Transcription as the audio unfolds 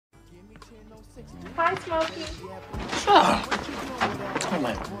Hi, Smokey. Come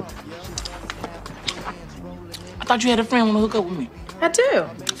on. I thought you had a friend want to hook up with me. I do.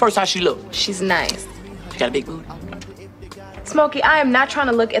 First, how she look? She's nice. She got a big booty. Smokey, I am not trying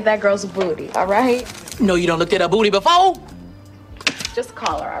to look at that girl's booty, all right? No, you don't looked at her booty before? Just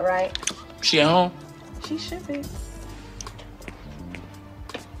call her, all right? She at home? She should be.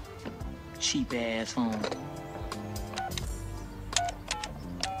 Cheap ass phone.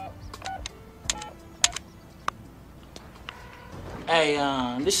 Hey,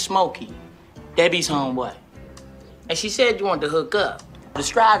 this is Smokey, Debbie's homeboy. And she said you wanted to hook up.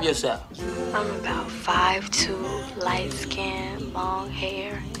 Describe yourself. I'm about 5'2", light skin, long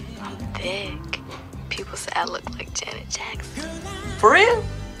hair. I'm thick. People say I look like Janet Jackson. For real?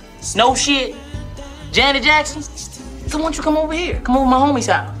 No shit. Janet Jackson? So why don't you come over here? Come over to my homie's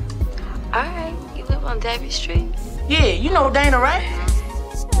house. All right, you live on Debbie Street? Yeah, you know Dana, right?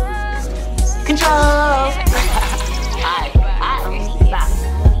 Control.